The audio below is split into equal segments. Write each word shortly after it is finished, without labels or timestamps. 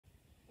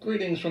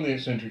Greetings from the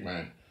Eccentric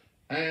Man,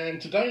 and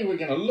today we're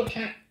going to look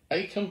at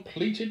a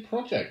completed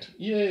project.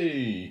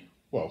 Yay!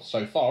 Well,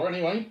 so far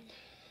anyway.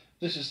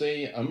 This is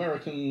the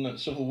American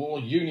Civil War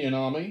Union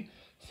Army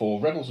for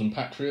Rebels and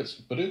Patriots,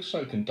 but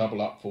also can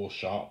double up for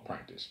sharp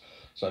practice.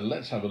 So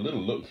let's have a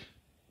little look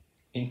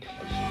in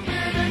close.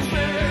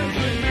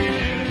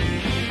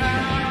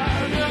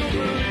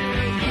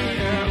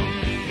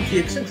 The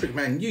Eccentric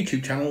Man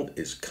YouTube channel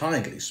is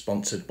kindly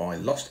sponsored by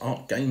Lost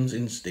Ark Games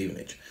in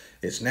Stevenage.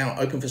 It's now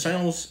open for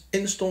sales,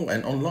 install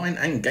and online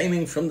and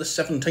gaming from the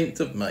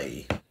 17th of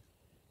May.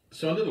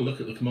 So a little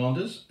look at the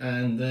commanders,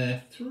 and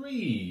they're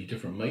three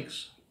different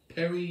makes.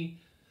 Perry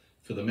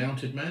for the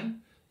mounted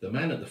man. The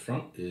man at the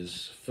front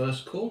is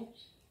First Corps,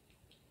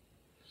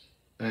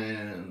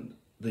 and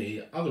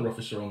the other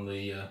officer on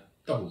the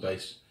double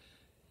base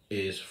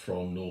is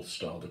from North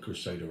Star, the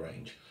Crusader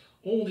range.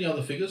 All the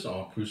other figures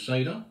are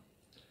Crusader.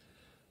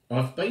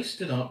 I've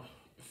based it up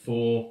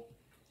for,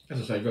 as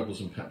I say,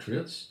 Rebels and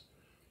Patriots.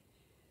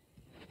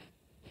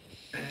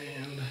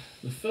 And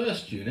the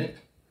first unit,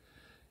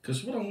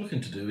 because what I'm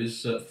looking to do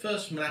is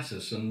first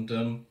Manassas,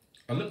 and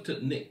I looked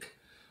at Nick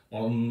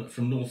from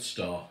North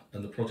Star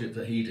and the project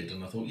that he did,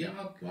 and I thought, yeah,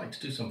 I'd like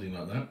to do something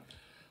like that.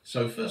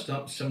 So first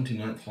up,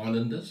 79th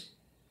Highlanders,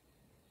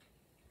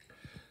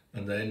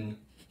 and then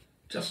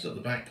just at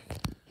the back,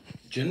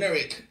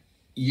 generic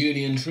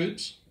Union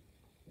troops,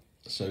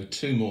 so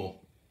two more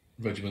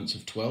regiments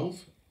of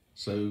 12.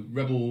 So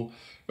Rebels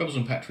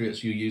and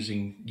Patriots, you're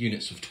using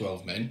units of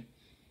 12 men.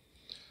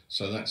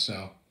 So that's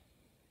our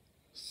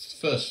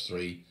first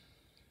three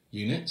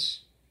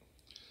units.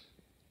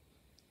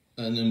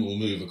 And then we'll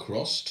move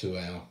across to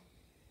our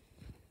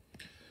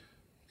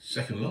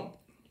second lot.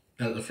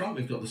 At the front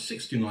we've got the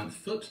 69th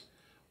Foot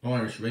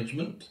Irish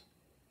Regiment.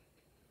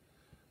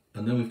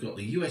 And then we've got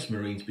the US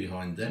Marines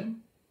behind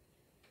them.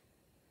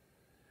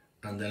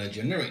 And then a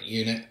generic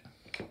unit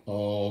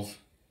of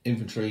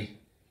infantry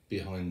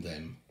behind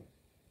them.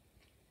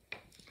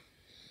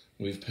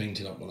 We've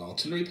painted up one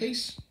artillery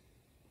piece,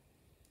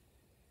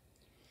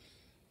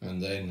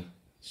 and then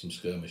some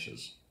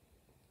skirmishers.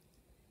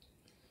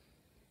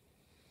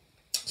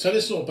 So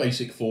this is sort of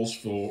basic force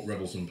for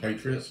Rebels and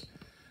Patriots,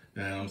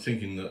 and I'm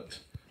thinking that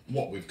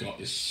what we've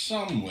got is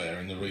somewhere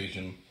in the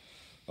region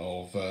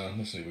of,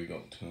 let's see, we've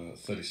got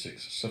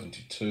 36,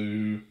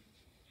 72,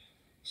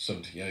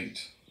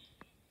 78,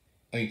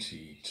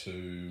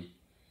 82,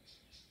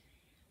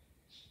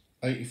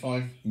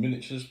 85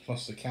 miniatures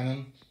plus the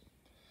cannon,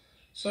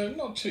 so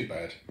not too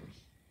bad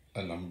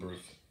a number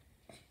of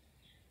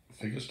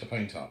figures to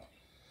paint up.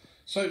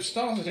 So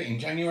started it in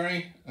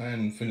January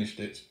and finished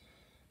it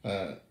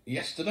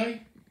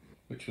yesterday,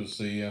 which was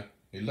the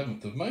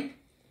 11th of May,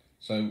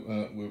 so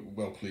we're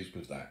well pleased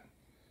with that.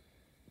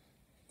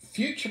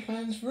 Future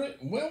plans for it?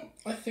 Well,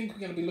 I think we're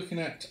going to be looking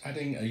at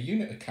adding a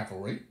unit of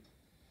cavalry,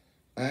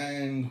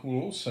 and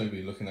we'll also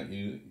be looking at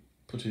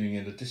putting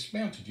in a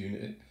dismounted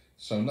unit.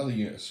 So another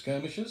unit of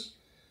skirmishers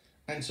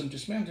and some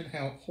dismounted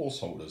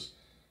horse holders,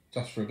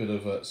 just for a bit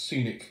of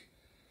scenic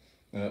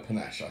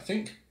panache, I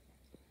think.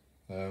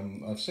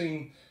 I've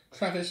seen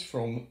Travis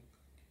from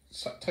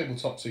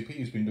Tabletop CP,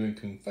 who's been doing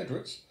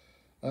Confederates,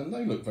 and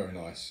they look very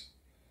nice.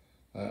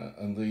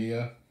 And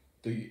the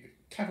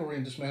cavalry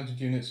and dismounted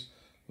units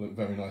look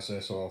very nice there,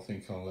 so I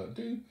think I'll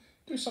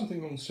do something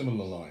along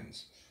similar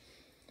lines.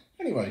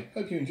 Anyway,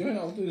 hope you enjoy it.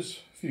 I'll do a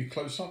few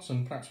close-ups,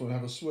 and perhaps we'll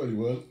have a swirly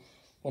whirl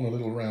on a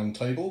little round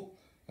table,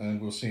 and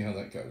we'll see how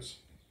that goes.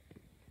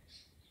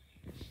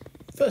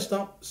 First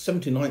up,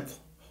 79th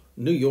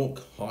New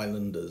York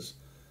Highlanders.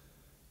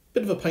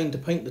 Bit of a pain to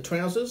paint the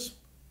trousers.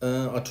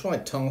 I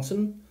tried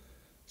tartan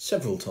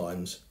several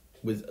times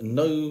with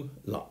no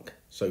luck,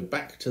 so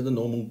back to the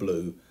normal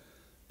blue,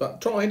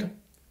 but tried.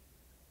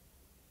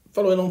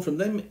 Following on from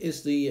them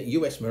is the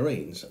US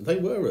Marines. They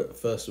were at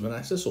First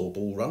Manassas, or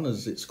Bull Run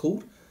as it's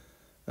called,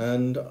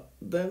 and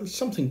there's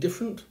something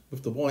different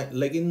with the white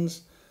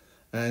leggings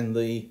and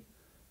the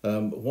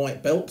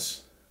white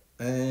belts,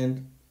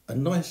 and a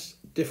nice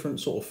different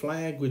sort of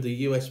flag with the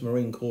US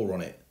Marine Corps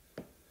on it.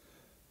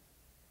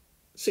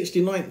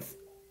 69th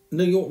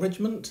New York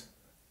Regiment,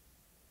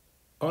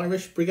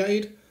 Irish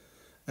Brigade,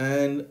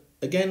 and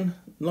again,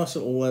 nice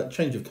little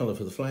change of colour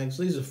for the flags.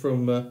 These are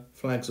from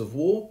Flags of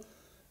War,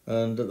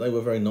 and they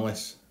were very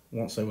nice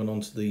once they went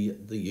on to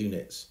the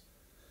units.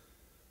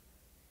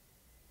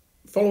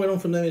 Following on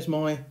from them is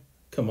my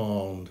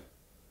command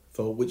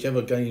for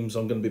whichever games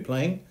I'm going to be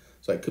playing.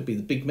 So it could be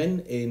the big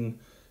men in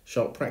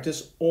sharp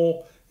practice,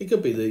 or it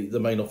could be the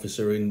main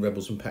officer in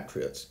Rebels and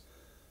Patriots.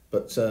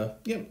 But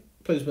yeah,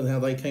 pleased with how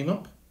they came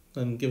up,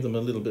 and give them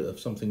a little bit of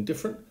something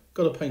different.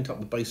 Got to paint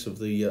up the base of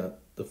the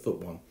foot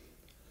one.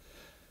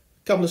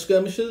 A couple of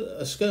skirmishers,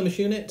 a skirmish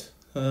unit.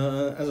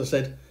 As I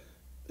said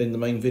in the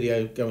main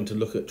video, going to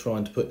look at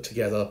trying to put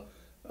together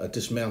a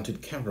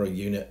dismounted cavalry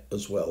unit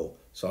as well.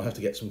 So I'll have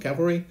to get some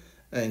cavalry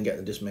and get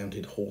the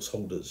dismounted horse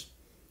holders.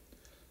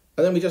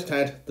 And then we just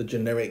had the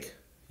generic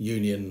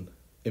Union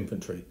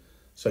infantry.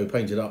 So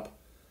painted up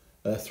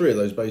three of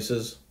those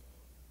bases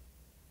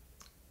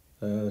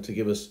to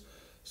give us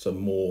some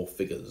more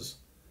figures.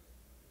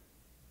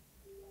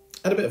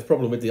 I had a bit of a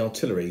problem with the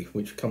artillery,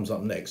 which comes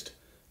up next,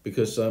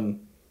 because I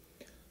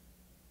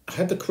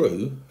had the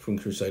crew from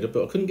Crusader,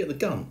 but I couldn't get the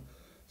gun.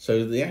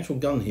 So the actual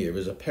gun here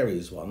is a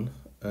Perry's one,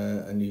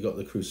 and you got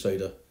the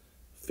Crusader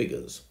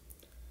figures.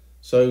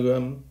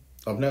 So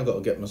I've now got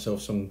to get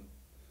myself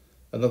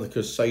another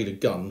Crusader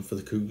gun for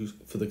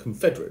the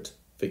Confederate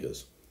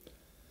figures.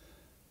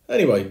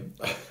 Anyway,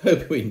 I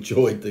hope you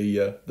enjoyed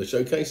the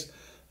showcase,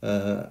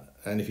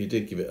 and if you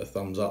did, give it a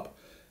thumbs up,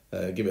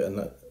 give it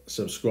a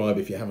subscribe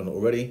if you haven't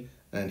already,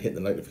 and hit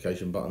the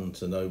notification button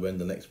to know when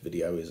the next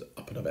video is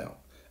up and about.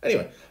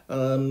 Anyway,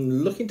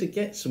 looking to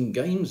get some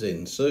games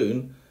in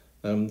soon.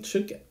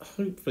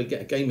 Hopefully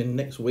get a game in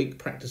next week,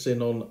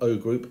 practicing on O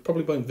Group.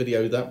 Probably won't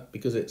video that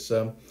because it's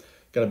going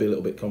to be a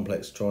little bit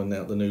complex trying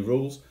out the new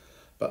rules.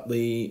 But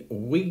the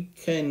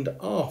weekend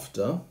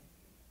after,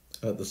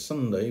 the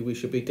Sunday, we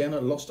should be down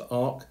at Lost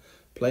Ark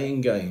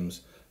playing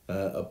games.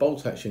 A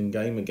bolt action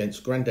game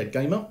against Grandad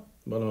Gamer,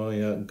 one of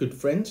my good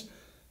friends.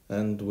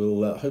 And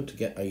we'll hope to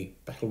get a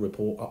battle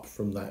report up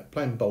from that.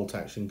 Playing bolt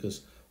action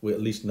because we at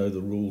least know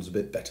the rules a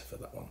bit better for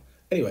that one.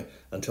 Anyway,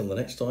 until the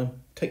next time,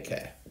 take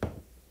care.